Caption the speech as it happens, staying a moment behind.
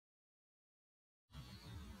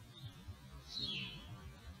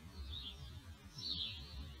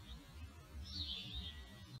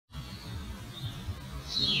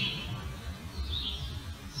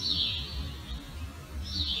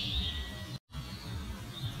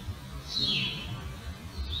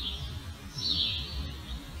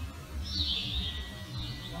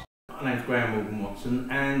My name's Grahame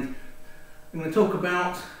and I'm going to talk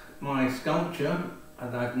about my sculpture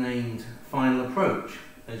that I've named Final Approach.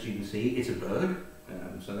 As you can see, it's a bird,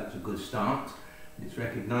 so that's a good start. It's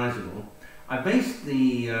recognisable. I based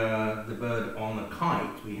the bird on a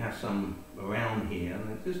kite. We have some around here, and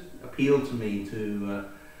it just appealed to me to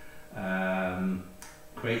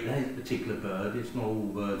create that particular bird. It's not all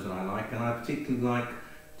birds that I like, and I particularly like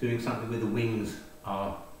doing something where the wings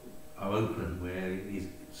are open, where it is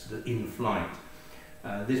sort of in flight.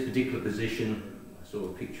 This particular position, I saw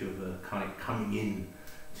a picture of a kite coming in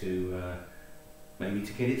to maybe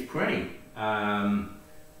to get its prey.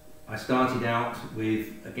 I started out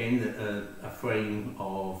with, again, a frame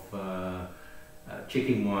of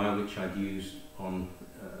chicken wire, which I'd used on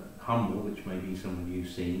Humble, which maybe some of you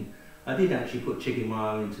have seen. I did actually put chicken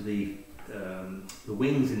wire into the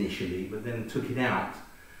wings initially, but then took it out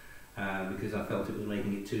because I felt it was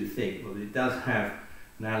making it too thick. But it does have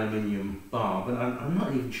an aluminium bar, but I'm not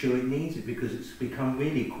even sure it needs it because it's become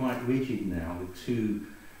really quite rigid now with two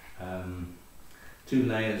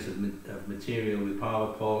layers of material with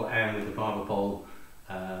Parvapol and with the Parvapol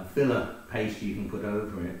filler paste you can put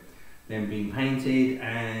over it, then being painted,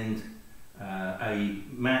 and a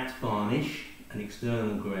matte varnish, an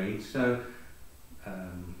external grade. So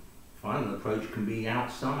Final Approach can be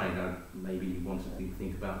outside. I maybe wanted to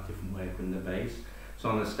think about a different way of putting the base. So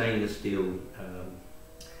on a stainless steel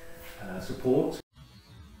support.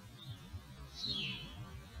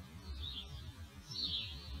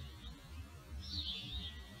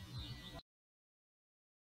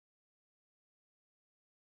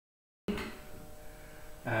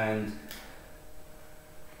 And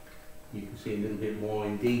you can see a little bit more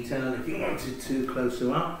in detail if you wanted to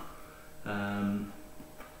closer up.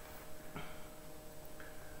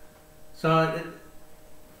 So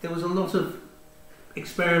there was a lot of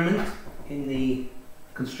experiment in the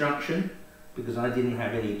construction because I didn't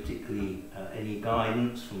have any particularly any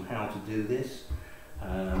guidance from how to do this.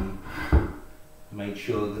 Made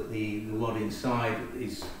sure that the rod inside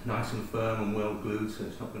is nice and firm and well glued, so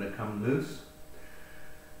it's not going to come loose.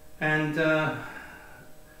 And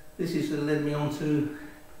this has led me on to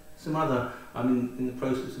some other. I'm in the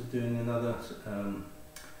process of doing another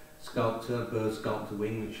bird sculptor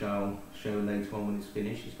wing, which I'll show later on when it's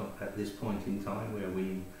finished. It's not at this point in time, where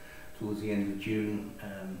we're towards the end of June,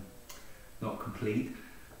 not complete.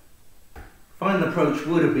 Final Approach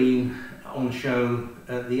would have been on show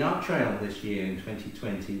at the art trail this year in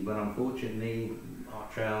 2020, but unfortunately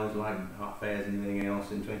art trails, like art fairs and everything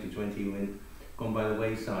else, in 2020 went gone by the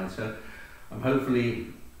wayside. So hopefully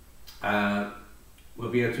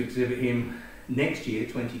we'll be able to exhibit him next year,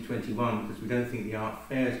 2021, because we don't think the art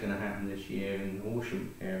fair is going to happen this year in the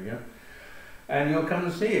Horsham area. And you'll come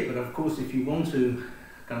and see it, but of course if you want to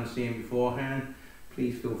come and see him beforehand,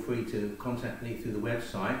 please feel free to contact me through the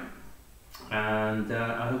website. And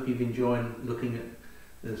I hope you've enjoyed looking at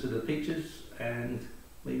the sort of pictures and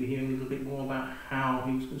maybe hearing a little bit more about how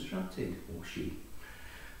he was constructed, or she.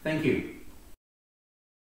 Thank you.